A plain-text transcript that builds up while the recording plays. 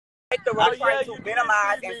literally trying to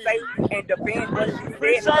minimize and say and defend what she said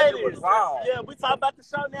because it was wrong. Yeah, we talk about the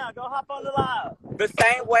show now. Go hop on the live. The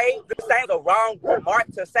same the wrong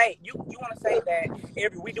remark to say. You want to say that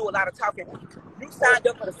we do a lot of talking. You signed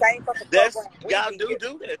up for the same fucking program. Y'all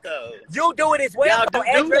do that though. You do it as well.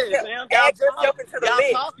 Y'all do this, man. Add yourself into the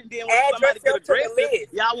list. Talking, then when somebody get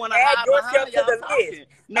aggressive, y'all want to hide behind y'all talking.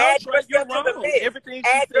 No, Trey, you're wrong. Everything you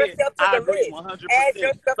said, I agree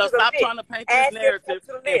 100%. So stop trying to paint this narrative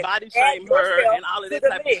and body shame her and all of that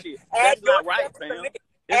type of shit. That's not right, fam.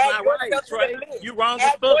 It's not right, Trey. You wrong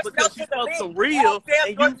as fuck because you spoke some real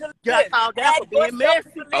and you got called out for being messy.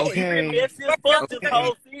 Okay. You've been messy as fuck this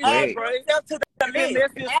whole season, Trey. You've been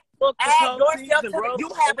messy as fuck this whole season, bro.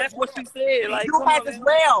 And that's what she said. Like, you have as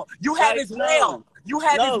well. You have as well. You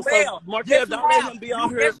have as well. Martell, don't let him be on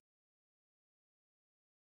here.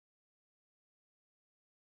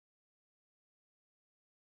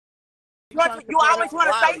 You always want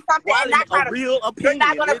to say something and not try to. You're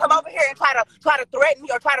not gonna come over here and try to threaten me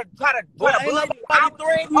or try to bully me.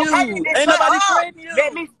 Ain't nobody threatening you.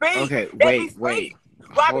 Let me speak. Okay, wait.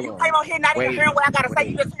 Robert, you came on here not even hearing what I gotta say.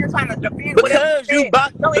 You just here trying to defend because you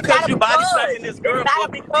body shaming this girl for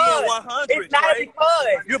being 100. It's not because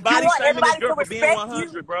you're body shaming this girl for being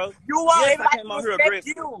 100, bro. You want everybody to respect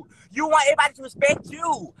you. You want everybody to respect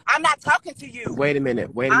you. I'm not talking to you. Wait a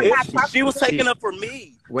minute. She was taking up for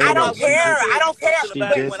me. I don't care. I don't care. I'm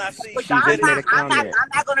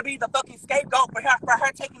not gonna be the fucking scapegoat for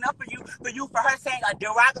her taking up for you for her saying a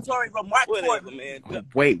derogatory remark towards me.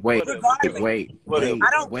 Wait. I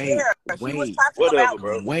don't care. She was talking about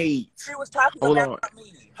me. She was talking about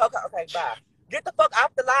me. Okay, bye. Get the fuck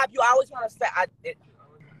off the live. You always want to say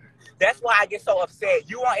that's why I get so upset.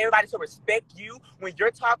 You want everybody to respect you when you're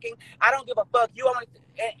talking. I don't give a fuck.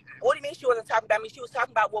 What do you mean she wasn't talking about me? She was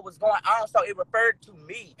talking about what was going on, so it referred to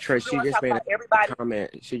me. Trey, she just made a comment.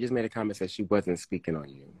 She just made a comment that she wasn't speaking on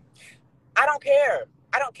you. I don't care.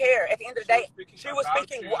 At the end of the day, she was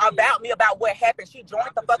speaking about me, about what happened. She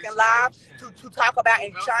joined the fucking live to talk about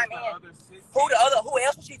and chime in. Who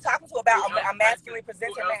else was she talking to about a masculine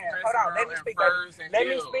presenting man? Hold on, let me speak, baby. Let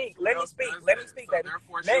me speak, baby.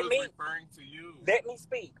 Let me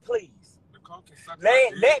speak, please.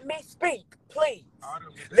 Let me speak, please.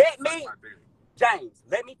 James,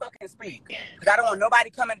 let me fucking speak. Because I don't want nobody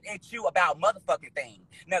coming at you about motherfucking things.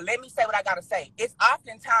 Now, let me say what I got to say. It's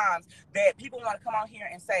oftentimes that people want to come on here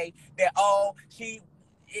and say that,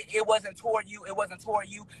 it wasn't toward you. It wasn't toward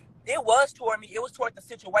you. It was toward me. It was toward the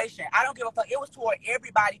situation. I don't give a fuck. It was toward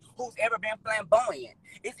everybody who's ever been flamboyant.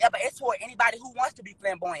 It's toward anybody who wants to be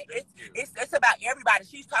flamboyant. It's about everybody.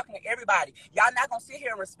 She's talking to everybody. Y'all not gonna sit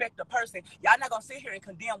here and respect the person. Y'all not gonna sit here and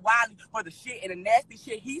condemn Wiley for the shit and the nasty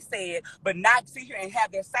shit he said, but not sit here and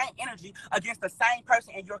have that same energy against the same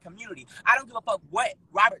person in your community. I don't give a fuck what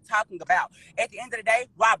Robert talking about. At the end of the day,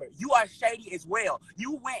 Robert, you are shady as well.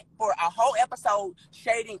 You went for a whole episode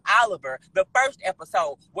shading Oliver. The first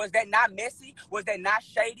episode was that not messy? Was that not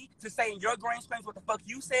shady to say in your green springs what the fuck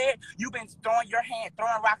you said? You've been throwing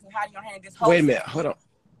rocks and hiding your hand this whole Wait a minute, hold on.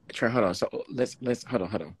 Trey, hold on. So let's hold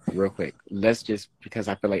on, real quick. Let's just, because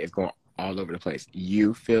I feel like it's going all over the place.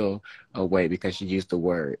 You feel a way because she used the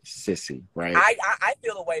word sissy, right? I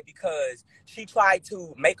feel a way because she tried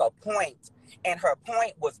to make a point, and her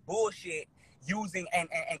point was bullshit, using and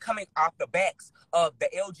coming off the backs of the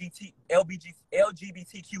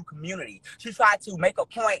LGBTQ community. She tried to make a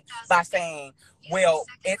point by saying, well,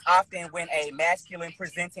 it's often when a masculine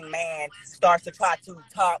presenting man starts to try to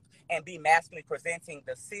talk and be masculinely presenting,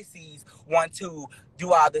 the sissies want to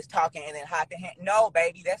do all this talking and then hide the hand. No,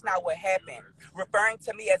 baby, that's not what happened. Referring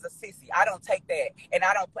to me as a sissy, I don't take that, and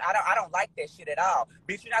I don't like that shit at all.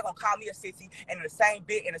 Bitch, you're not gonna call me a sissy, and the same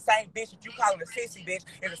bitch that you calling a sissy, bitch,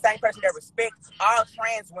 is the same person that respects all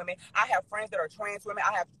trans women. I have friends that are trans women.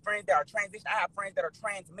 I have friends that are transition. I have friends that are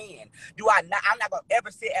trans men. I'm not gonna ever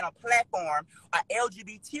sit on a platform, a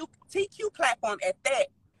LGBTQ platform at that,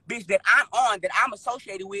 bitch, that I'm on, that I'm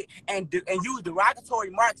associated with, and use derogatory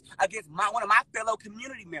marks against one of my fellow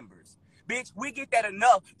community members. Bitch, we get that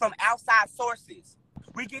enough from outside sources.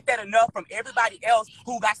 We get that enough from everybody else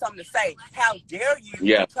who got something to say. How dare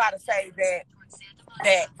you try to say that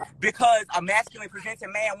because a masculine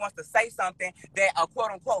presenting man wants to say something, that a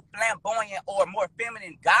quote unquote flamboyant or more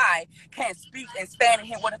feminine guy can't speak and stand in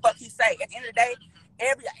him what the fuck he say. At the end of the day,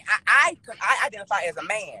 I identify as a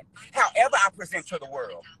man. However I present to the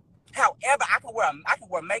world. However, I can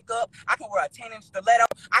wear makeup, I can wear a 10-inch stiletto,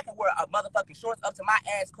 I can wear a motherfucking shorts up to my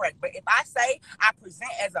ass crack. But if I say I present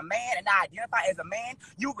as a man and I identify as a man,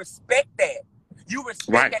 you respect that. You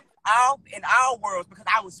respect that in all worlds because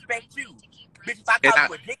I respect you. Bitch, if I called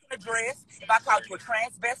you a dick in a dress, if I called you a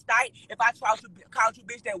transvestite, if I called you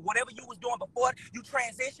bitch, that whatever you was doing before you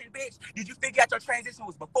transitioned, bitch, did you figure out your transition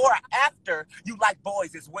was before or after you like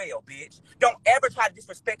boys as well, bitch? Don't ever try to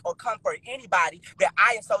disrespect or come for anybody that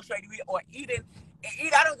I associated with, or even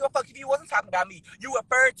I don't give a fuck if you wasn't talking about me. You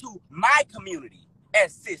referred to my community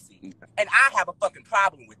as sissy, and I have a fucking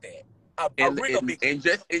problem with that. And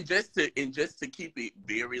just to keep it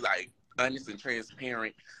very like honest and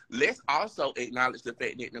transparent, let's also acknowledge the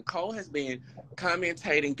fact that Nicole has been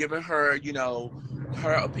commentating, giving her, you know,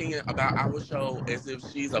 her opinion about our show as if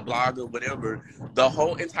she's a blogger, whatever, the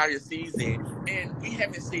whole entire season, and we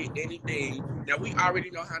haven't said anything. Now we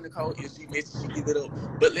already know how Nicole is. She misses, she give it up.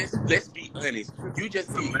 But let's be honest. You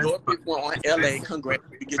just did your big one on LA. Congrats,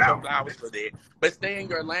 you get your flowers for that. But stay in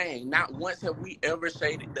your lane. Not once have we ever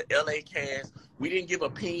shaded the LA cast. We didn't give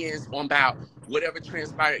opinions on about whatever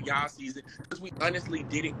transpired y'all season because we honestly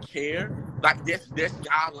didn't care. Like that's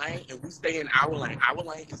y'all lane, and we stay in our lane. Our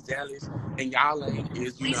lane is Dallas, and y'all lane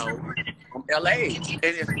is, you know, LA. And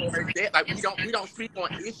as far as that, like we don't speak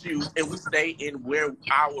on issues, and we stay in where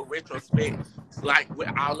our retrospect, like with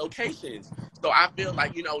our locations. So I feel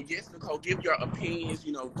like, you know, yes, Nicole, give your opinions,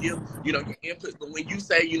 you know, give, you know, your inputs. But when you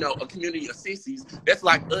say, you know, a community of sissies, that's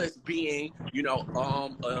like us being, you know,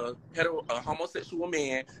 a homosexual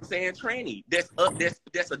man saying tranny. That's a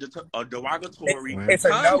derogatory. It's a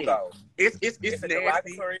no-go. It's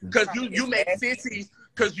nasty because you make sissies.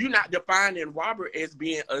 Because you're not defining Robert as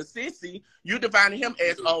being a sissy. You're defining him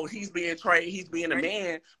as, oh, he's being Trey, he's being a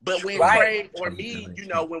man. But when Trey or me, you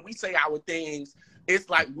know, when we say our things,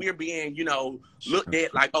 it's like we're being, you know, looked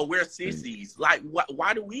at like, oh, we're sissies. Like,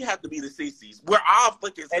 why do we have to be the sissies? We're all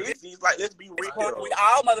fucking sissies. Like, let's be real. We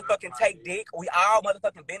all motherfucking take dick. We all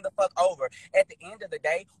motherfucking bend the fuck over. At the end of the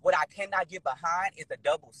day, what I cannot get behind is the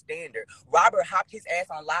double standard. Robert hopped his ass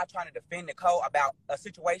on live trying to defend Nicole about a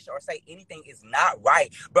situation or say anything is not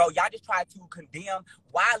right. Bro, y'all just tried to condemn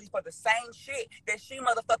Wiley for the same shit that she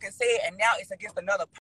motherfucking said, and now it's against another person.